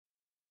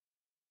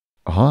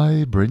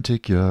Hi,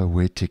 BrenTech here,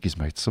 where tech is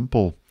made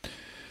simple.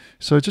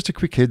 So just a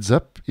quick heads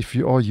up, if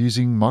you are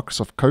using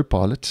Microsoft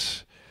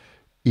Copilot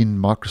in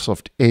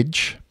Microsoft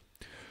Edge,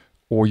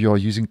 or you are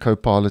using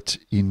Copilot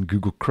in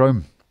Google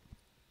Chrome,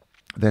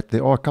 that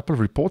there are a couple of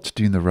reports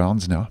doing the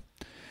rounds now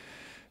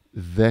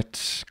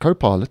that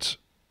Copilot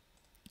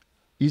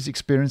is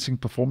experiencing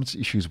performance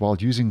issues while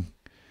using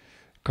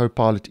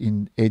Copilot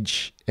in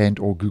Edge and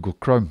or Google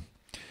Chrome.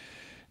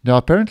 Now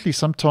apparently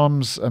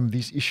sometimes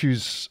these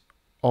issues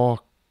are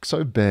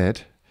so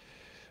bad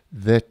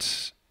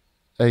that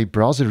a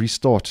browser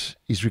restart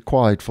is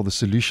required for the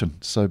solution.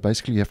 So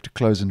basically you have to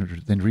close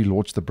and then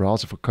relaunch the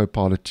browser for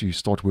Copilot to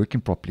start working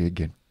properly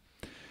again.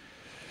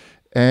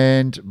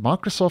 And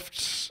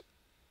Microsoft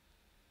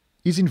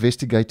is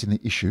investigating the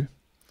issue,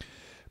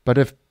 but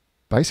have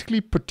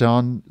basically put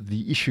down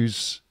the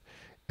issues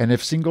and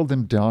have singled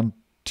them down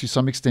to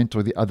some extent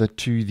or the other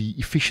to the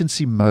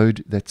efficiency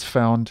mode that's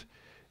found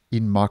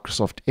in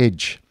Microsoft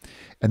Edge.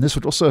 And this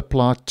would also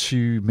apply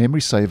to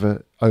memory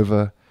saver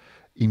over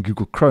in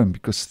Google Chrome,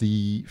 because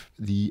the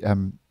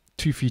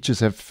two features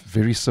have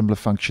very similar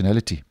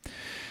functionality.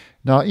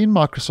 Now in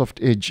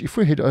Microsoft Edge, if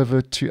we head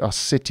over to our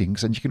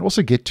settings, and you can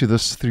also get to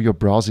this through your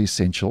browser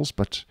essentials,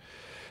 but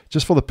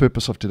just for the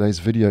purpose of today's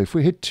video, if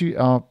we head to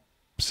our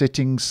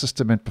settings,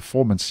 system and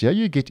performance, here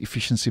you get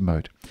efficiency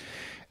mode.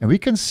 And we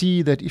can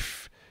see that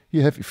if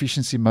you have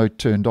efficiency mode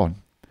turned on,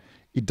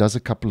 it does a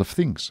couple of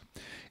things.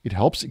 It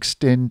helps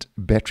extend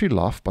battery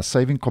life by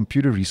saving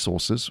computer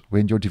resources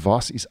when your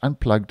device is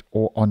unplugged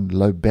or on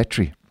low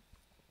battery,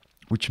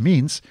 which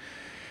means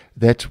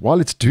that while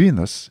it's doing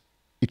this,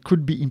 it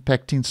could be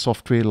impacting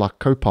software like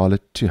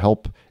Copilot to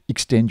help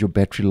extend your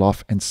battery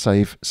life and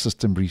save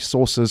system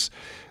resources,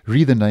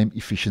 re the name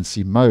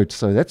efficiency mode.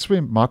 So that's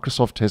where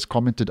Microsoft has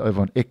commented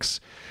over on X,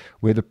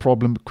 where the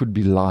problem could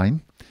be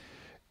lying.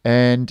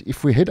 And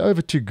if we head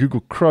over to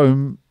Google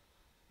Chrome,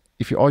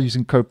 if you are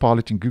using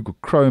Copilot in Google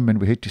Chrome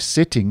and we head to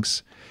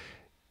settings,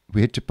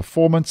 we head to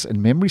performance and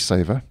memory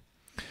saver,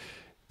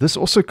 this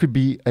also could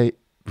be a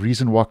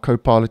reason why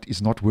Copilot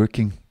is not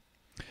working,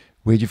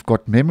 where you've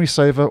got memory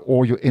saver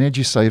or your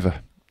energy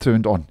saver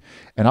turned on.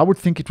 And I would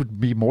think it would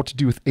be more to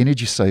do with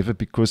energy saver,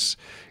 because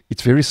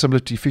it's very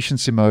similar to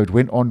efficiency mode.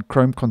 When on,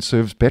 Chrome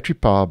conserves battery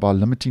power by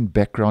limiting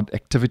background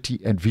activity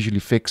and visual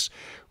effects,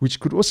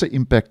 which could also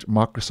impact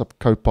Microsoft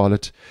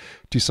Copilot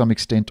to some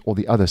extent or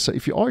the other. So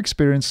if you are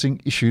experiencing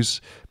issues,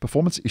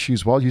 performance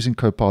issues while using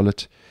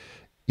Copilot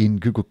in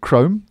Google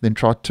Chrome, then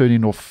try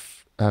turning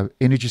off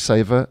energy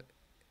saver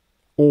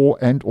or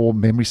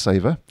memory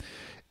saver.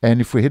 And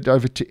if we head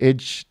over to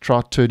Edge, try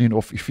turning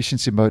off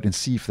efficiency mode and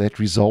see if that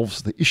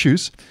resolves the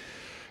issues.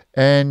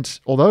 And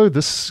although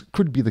this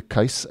could be the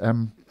case,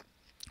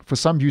 for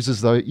some users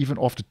though, even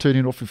after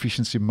turning off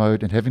efficiency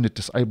mode and having it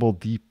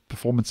disabled, the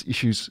performance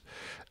issues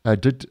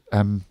did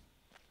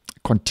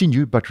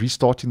continue, but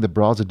restarting the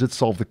browser did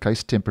solve the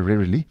case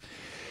temporarily.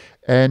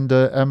 And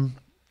over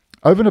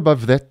and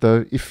above that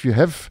though, if you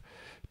have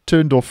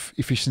turned off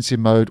efficiency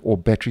mode or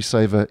battery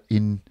saver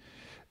in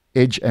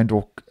Edge and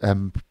or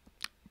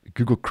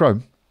Google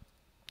Chrome,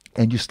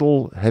 and you're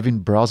still having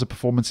browser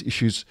performance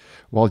issues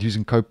while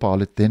using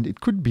Copilot, then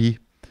it could be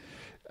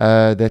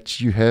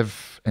that you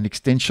have an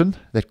extension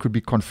that could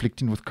be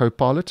conflicting with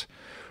Copilot,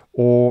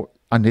 or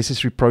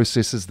unnecessary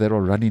processes that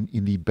are running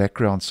in the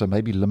background. So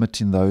maybe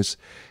limiting those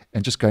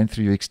and just going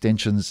through your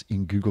extensions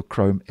in Google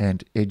Chrome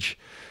and Edge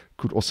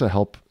could also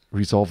help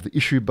resolve the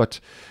issue. But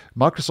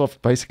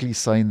Microsoft basically is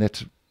saying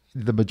that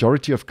the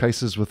majority of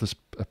cases with this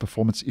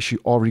performance issue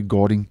are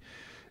regarding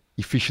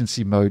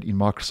efficiency mode in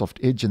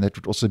Microsoft Edge, and that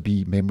would also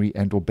be memory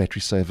and or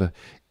battery saver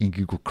in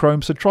Google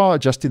Chrome. So try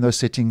adjusting those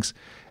settings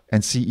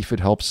and see if it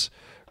helps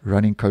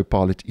running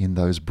Copilot in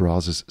those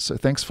browsers. So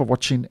thanks for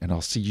watching, and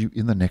I'll see you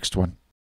in the next one.